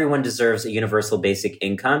 is everyone deserves a universal basic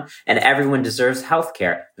income and everyone deserves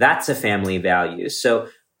healthcare. That's a family value. So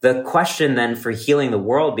the question then for healing the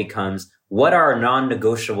world becomes, what are our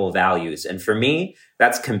non-negotiable values? And for me,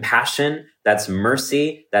 that's compassion, that's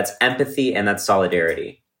mercy, that's empathy, and that's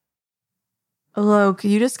solidarity. Alok,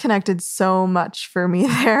 you just connected so much for me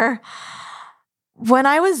there. When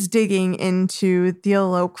I was digging into the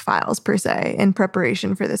Alok files, per se, in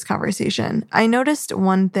preparation for this conversation, I noticed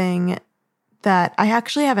one thing that I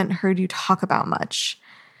actually haven't heard you talk about much.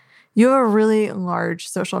 You have a really large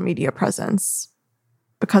social media presence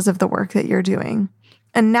because of the work that you're doing.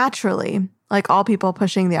 And naturally, like all people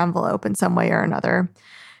pushing the envelope in some way or another,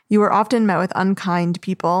 you are often met with unkind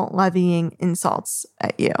people levying insults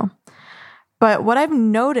at you. But what I've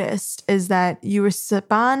noticed is that you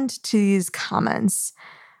respond to these comments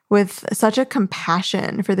with such a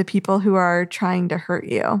compassion for the people who are trying to hurt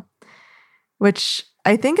you, which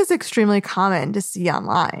I think is extremely common to see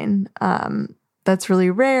online. That's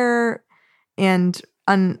really rare and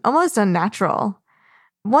almost unnatural.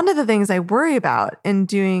 One of the things I worry about in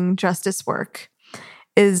doing justice work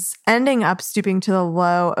is ending up stooping to the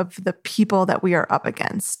low of the people that we are up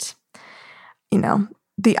against. You know,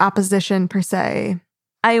 the opposition per se.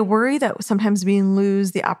 I worry that sometimes we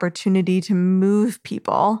lose the opportunity to move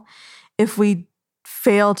people if we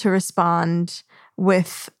fail to respond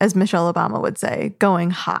with, as Michelle Obama would say,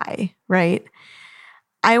 going high, right?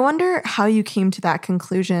 I wonder how you came to that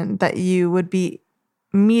conclusion that you would be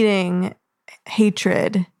meeting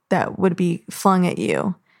hatred that would be flung at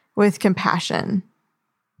you with compassion.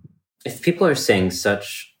 If people are saying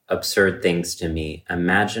such absurd things to me,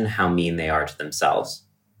 imagine how mean they are to themselves.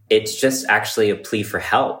 It's just actually a plea for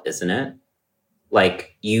help, isn't it?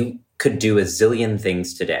 Like, you could do a zillion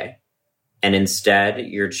things today, and instead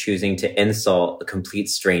you're choosing to insult a complete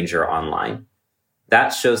stranger online. That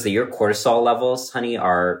shows that your cortisol levels, honey,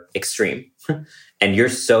 are extreme. And you're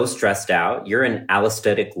so stressed out, you're in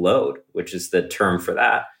allostatic load, which is the term for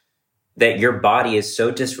that, that your body is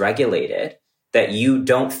so dysregulated that you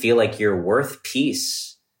don't feel like you're worth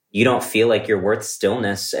peace. You don't feel like you're worth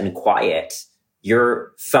stillness and quiet.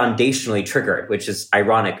 You're foundationally triggered, which is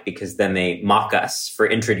ironic because then they mock us for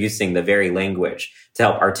introducing the very language to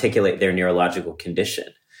help articulate their neurological condition.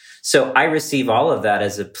 So I receive all of that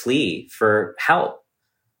as a plea for help.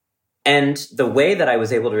 And the way that I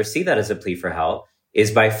was able to receive that as a plea for help is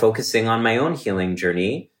by focusing on my own healing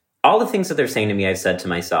journey. All the things that they're saying to me, I've said to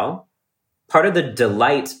myself. Part of the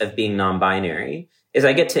delight of being non-binary is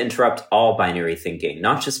I get to interrupt all binary thinking,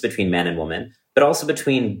 not just between man and woman, but also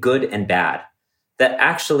between good and bad. That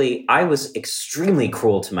actually, I was extremely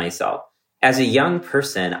cruel to myself. As a young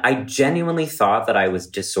person, I genuinely thought that I was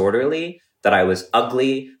disorderly, that I was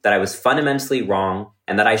ugly, that I was fundamentally wrong,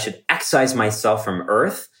 and that I should excise myself from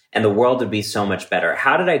Earth and the world would be so much better.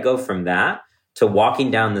 How did I go from that to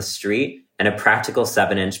walking down the street and a practical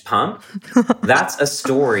 7-inch pump? That's a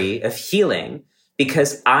story of healing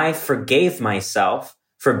because I forgave myself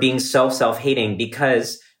for being so self-hating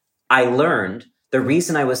because I learned the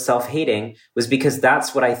reason I was self-hating was because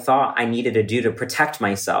that's what I thought I needed to do to protect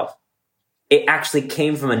myself. It actually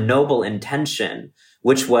came from a noble intention,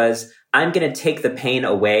 which was, I'm going to take the pain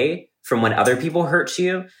away from when other people hurt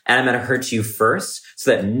you, and I'm going to hurt you first so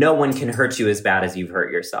that no one can hurt you as bad as you've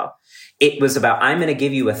hurt yourself. It was about, I'm going to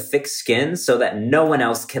give you a thick skin so that no one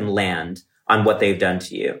else can land on what they've done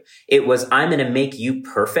to you. It was, I'm going to make you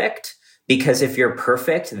perfect because if you're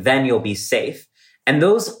perfect, then you'll be safe. And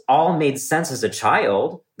those all made sense as a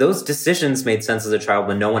child. Those decisions made sense as a child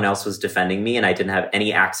when no one else was defending me and I didn't have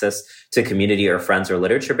any access to community or friends or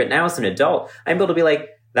literature. But now as an adult, I'm able to be like,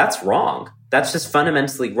 that's wrong. That's just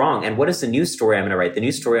fundamentally wrong. And what is the new story I'm going to write? The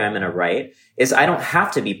new story I'm going to write is I don't have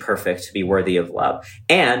to be perfect to be worthy of love.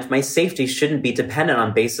 And my safety shouldn't be dependent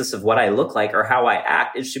on basis of what I look like or how I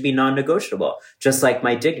act. It should be non-negotiable, just like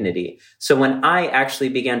my dignity. So when I actually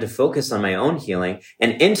began to focus on my own healing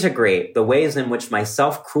and integrate the ways in which my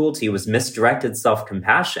self-cruelty was misdirected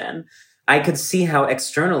self-compassion, I could see how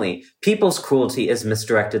externally people's cruelty is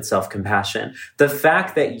misdirected self-compassion. The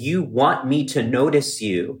fact that you want me to notice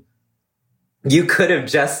you, you could have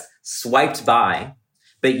just swiped by,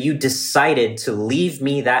 but you decided to leave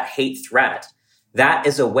me that hate threat. That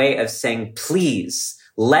is a way of saying, please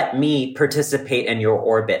let me participate in your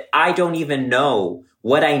orbit. I don't even know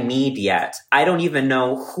what I need yet. I don't even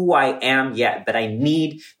know who I am yet, but I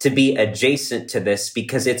need to be adjacent to this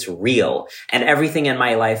because it's real and everything in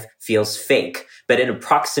my life feels fake. But in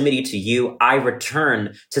proximity to you, I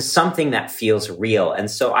return to something that feels real. And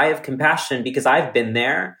so I have compassion because I've been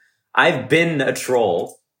there. I've been a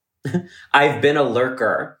troll. I've been a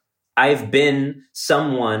lurker. I've been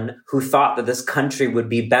someone who thought that this country would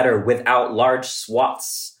be better without large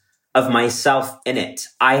swaths of myself in it.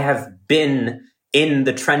 I have been in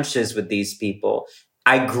the trenches with these people.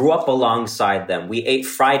 I grew up alongside them. We ate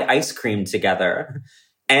fried ice cream together.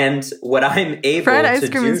 And what I'm able fried to do ice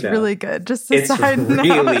cream is now, really good. Just a it's side note.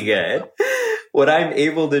 really good. What I'm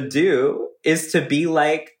able to do is to be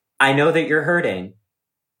like, I know that you're hurting.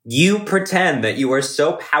 You pretend that you are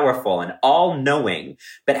so powerful and all-knowing,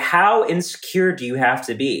 but how insecure do you have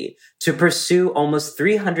to be to pursue almost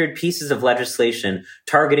 300 pieces of legislation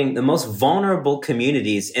targeting the most vulnerable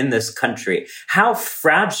communities in this country? How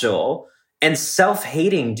fragile and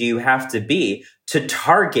self-hating do you have to be to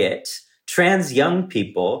target trans young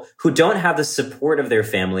people who don't have the support of their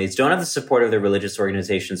families, don't have the support of their religious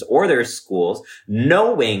organizations or their schools,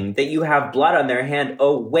 knowing that you have blood on their hand?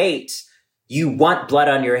 Oh, wait. You want blood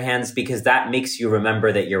on your hands because that makes you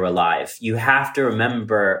remember that you're alive. You have to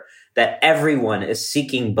remember that everyone is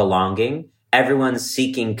seeking belonging. Everyone's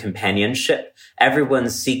seeking companionship.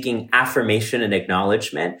 Everyone's seeking affirmation and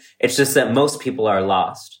acknowledgement. It's just that most people are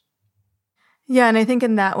lost. Yeah, and I think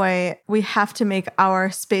in that way, we have to make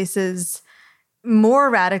our spaces more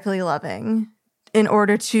radically loving in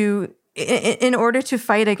order to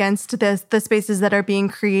fight against the spaces that are being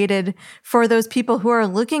created for those people who are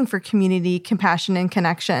looking for community, compassion, and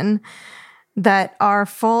connection that are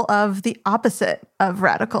full of the opposite of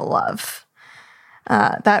radical love.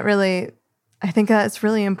 I think that's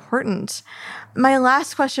really important. My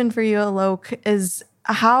last question for you, Alok, is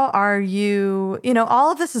how are you,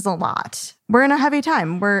 all of this is a lot. We're in a heavy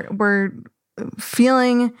time. We're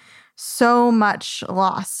feeling so much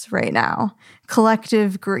loss right now,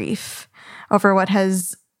 collective grief over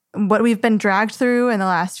what we've been dragged through in the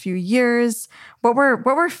last few years, what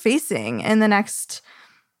we're facing in the next,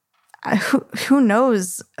 who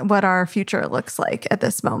knows what our future looks like at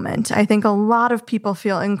this moment. I think a lot of people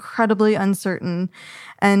feel incredibly uncertain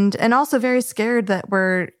and also very scared that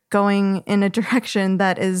we're going in a direction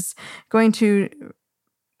that is going to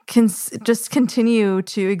just continue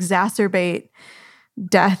to exacerbate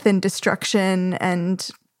death and destruction and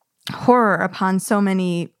horror upon so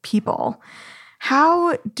many people.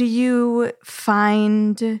 How do you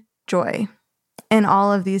find joy in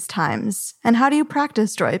all of these times? And how do you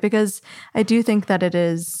practice joy? Because I do think that it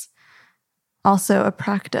is also a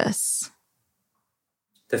practice.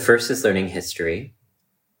 The first is learning history,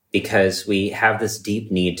 because we have this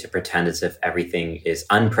deep need to pretend as if everything is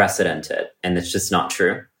unprecedented, and it's just not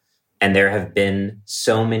true. And there have been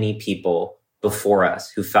so many people before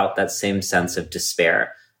us who felt that same sense of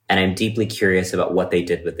despair. And I'm deeply curious about what they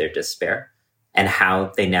did with their despair and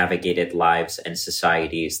how they navigated lives and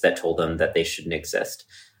societies that told them that they shouldn't exist.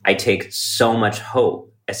 I take so much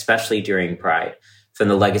hope, especially during Pride, from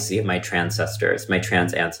the legacy of my trans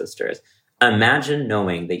ancestors. Imagine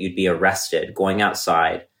knowing that you'd be arrested going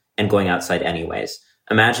outside and going outside anyways.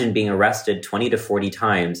 Imagine being arrested 20 to 40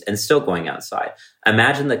 times and still going outside.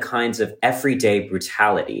 Imagine the kinds of everyday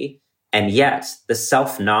brutality and yet the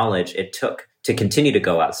self-knowledge it took to continue to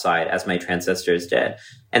go outside as my ancestors did.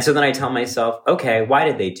 And so then I tell myself, okay, why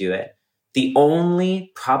did they do it? The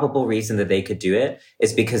only probable reason that they could do it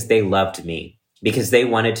is because they loved me, because they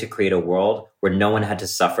wanted to create a world where no one had to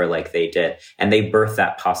suffer like they did. And they birthed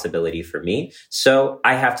that possibility for me. So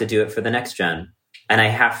I have to do it for the next gen. And I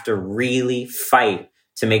have to really fight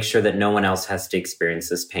to make sure that no one else has to experience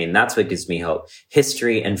this pain. That's what gives me hope.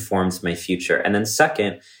 History informs my future. And then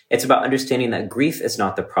second, it's about understanding that grief is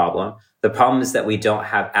not the problem. The problem is that we don't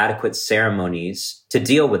have adequate ceremonies to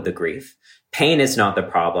deal with the grief. Pain is not the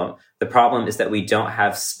problem. The problem is that we don't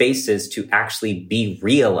have spaces to actually be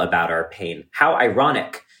real about our pain. How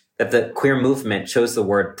ironic that the queer movement chose the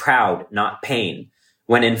word proud, not pain,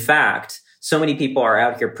 when in fact, so many people are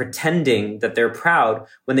out here pretending that they're proud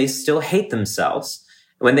when they still hate themselves,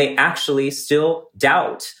 when they actually still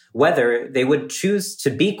doubt whether they would choose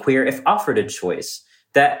to be queer if offered a choice,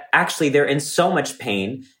 that actually they're in so much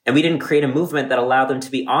pain and we didn't create a movement that allowed them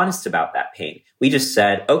to be honest about that pain. We just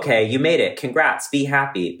said, okay, you made it. Congrats. Be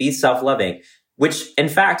happy. Be self-loving, which in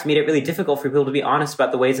fact made it really difficult for people to be honest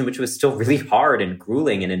about the ways in which it was still really hard and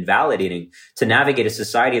grueling and invalidating to navigate a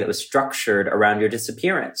society that was structured around your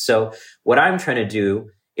disappearance. So what I'm trying to do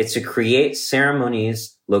is to create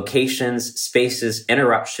ceremonies, locations, spaces,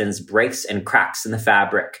 interruptions, breaks, and cracks in the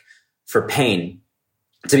fabric for pain,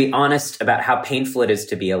 to be honest about how painful it is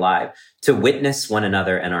to be alive, to witness one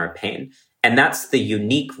another in our pain. And that's the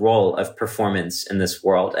unique role of performance in this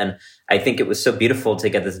world. And I think it was so beautiful to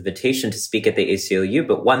get this invitation to speak at the ACLU.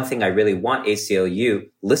 But one thing I really want ACLU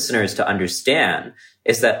listeners to understand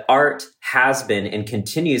is that art has been and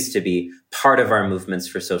continues to be part of our movements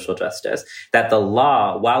for social justice. That the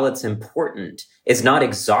law, while it's important, is not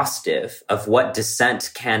exhaustive of what dissent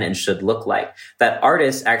can and should look like. That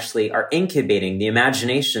artists actually are incubating the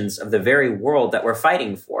imaginations of the very world that we're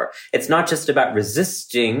fighting for. It's not just about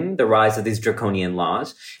resisting the rise of these draconian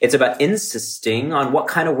laws. It's about insisting on what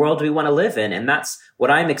kind of world we want to live in. And that's what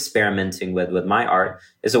I'm experimenting with my art,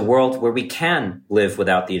 is a world where we can live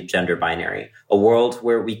without the gender binary, a world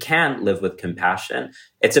where we can live with compassion.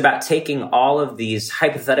 It's about taking all of these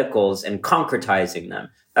hypotheticals and concretizing them.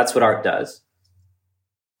 That's what art does.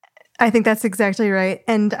 I think that's exactly right.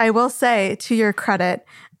 And I will say, to your credit,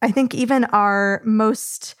 I think even our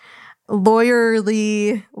most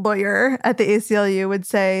lawyerly lawyer at the ACLU would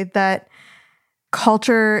say that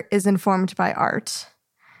culture is informed by art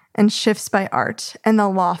and shifts by art, and the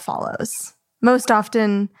law follows. Most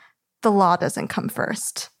often, the law doesn't come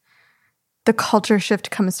first. The culture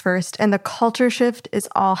shift comes first, and the culture shift is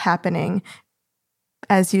all happening,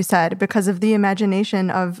 as you said, because of the imagination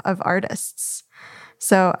of artists.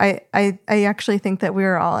 So I actually think that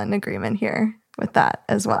we're all in agreement here with that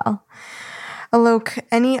as well. Alok,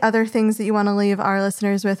 any other things that you want to leave our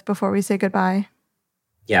listeners with before we say goodbye?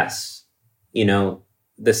 Yes. You know,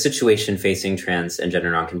 the situation facing trans and gender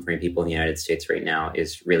nonconforming people in the United States right now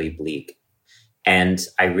is really bleak. And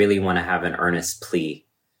I really want to have an earnest plea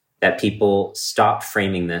that people stop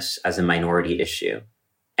framing this as a minority issue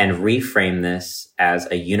and reframe this as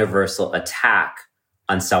a universal attack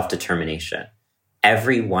on self-determination.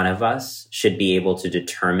 Every one of us should be able to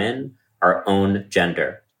determine our own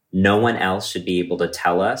gender. No one else should be able to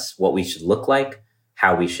tell us what we should look like,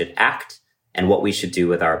 how we should act, and what we should do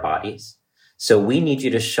with our bodies. So we need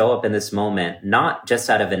you to show up in this moment, not just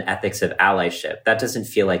out of an ethics of allyship. That doesn't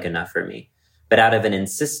feel like enough for me, but out of an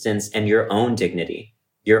insistence in your own dignity,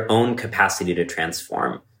 your own capacity to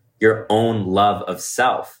transform, your own love of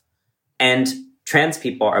self. And trans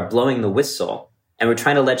people are blowing the whistle. And we're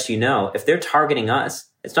trying to let you know, if they're targeting us,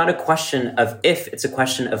 it's not a question of if, it's a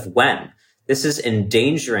question of when. This is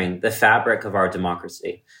endangering the fabric of our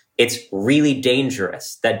democracy. It's really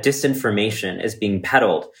dangerous that disinformation is being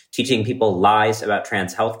peddled, teaching people lies about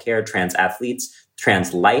trans healthcare, trans athletes,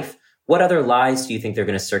 trans life. What other lies do you think they're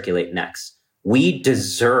going to circulate next? We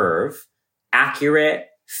deserve accurate,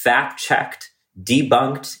 fact-checked,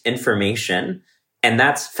 debunked information, and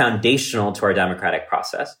that's foundational to our democratic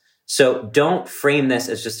process. So don't frame this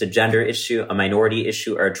as just a gender issue, a minority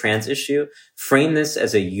issue, or a trans issue. Frame this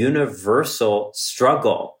as a universal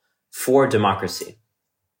struggle for democracy.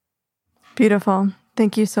 Beautiful.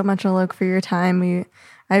 Thank you so much, Alok, for your time.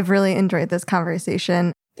 I've really enjoyed this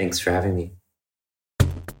conversation. Thanks for having me.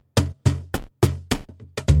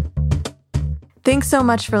 Thanks so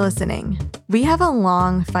much for listening. We have a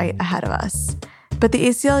long fight ahead of us, but the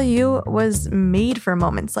ACLU was made for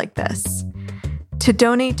moments like this. To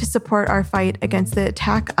donate to support our fight against the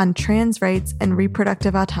attack on trans rights and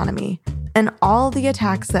reproductive autonomy, and all the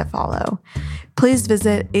attacks that follow, please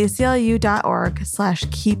visit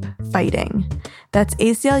aclu.org/keepfighting. That's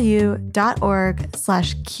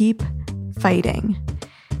aclu.org/keepfighting.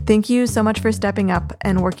 Thank you so much for stepping up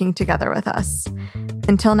and working together with us.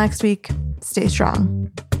 Until next week, stay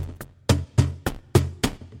strong.